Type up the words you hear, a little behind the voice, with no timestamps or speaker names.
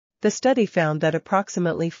The study found that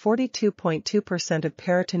approximately 42.2% of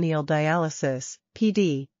peritoneal dialysis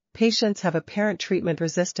 (PD) patients have apparent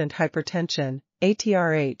treatment-resistant hypertension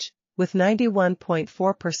 (ATRH), with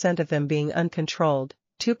 91.4% of them being uncontrolled,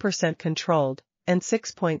 2% controlled, and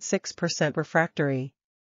 6.6% refractory.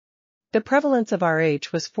 The prevalence of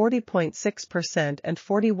RH was 40.6% and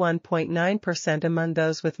 41.9% among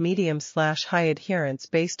those with medium/high adherence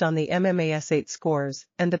based on the MMAS8 scores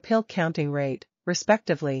and the pill counting rate,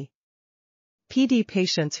 respectively. PD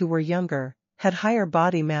patients who were younger had higher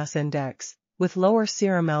body mass index, with lower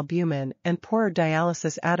serum albumin and poorer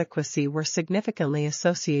dialysis adequacy were significantly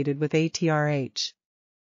associated with ATRH.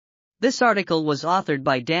 This article was authored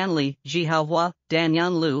by Dan Li, Zhihao,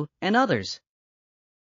 Danyang Lu, and others.